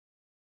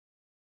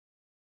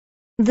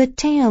The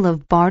Tale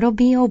of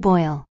Bartleby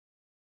O'Boyle.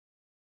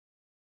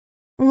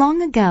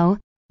 Long ago,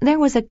 there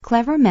was a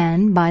clever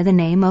man by the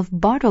name of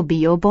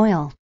Bartleby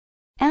O'Boyle.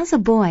 As a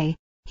boy,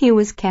 he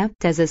was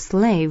kept as a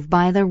slave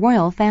by the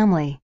royal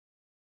family.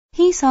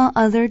 He saw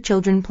other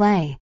children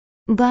play,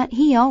 but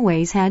he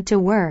always had to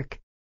work.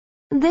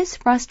 This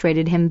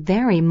frustrated him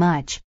very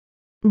much,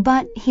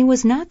 but he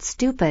was not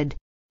stupid,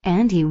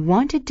 and he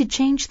wanted to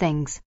change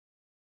things.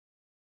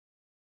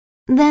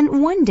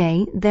 Then one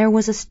day there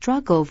was a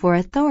struggle for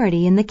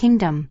authority in the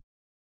kingdom.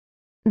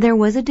 There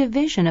was a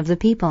division of the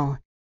people,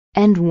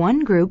 and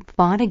one group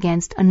fought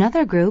against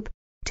another group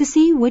to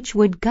see which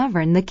would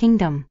govern the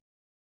kingdom.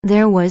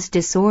 There was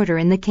disorder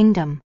in the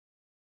kingdom.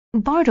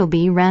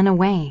 Bartleby ran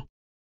away.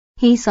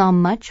 He saw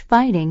much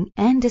fighting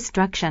and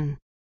destruction.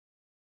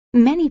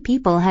 Many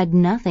people had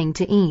nothing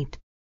to eat.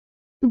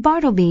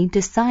 Bartleby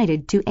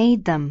decided to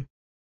aid them.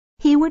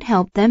 He would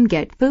help them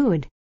get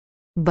food.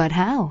 But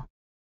how?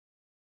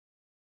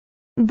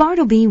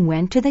 Bartleby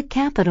went to the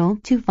capital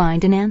to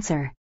find an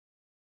answer.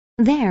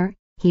 There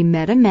he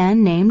met a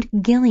man named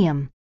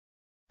Gilliam.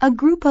 A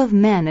group of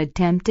men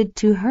attempted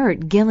to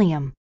hurt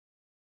Gilliam.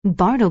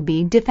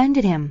 Bartleby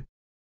defended him.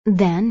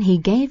 Then he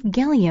gave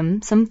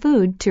Gilliam some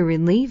food to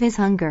relieve his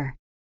hunger.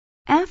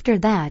 After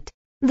that,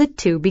 the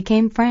two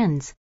became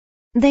friends.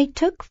 They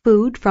took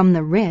food from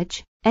the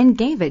rich and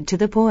gave it to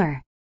the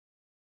poor.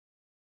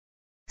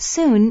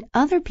 Soon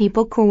other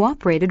people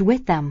cooperated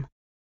with them.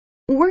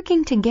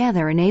 Working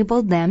together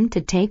enabled them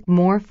to take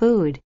more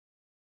food.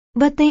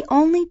 But they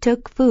only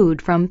took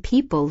food from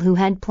people who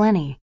had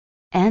plenty,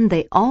 and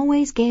they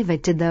always gave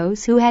it to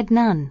those who had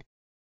none.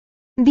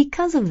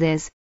 Because of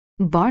this,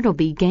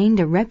 Bartleby gained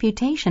a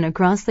reputation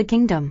across the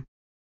kingdom.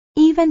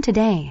 Even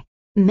today,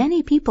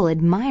 many people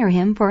admire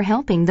him for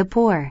helping the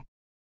poor.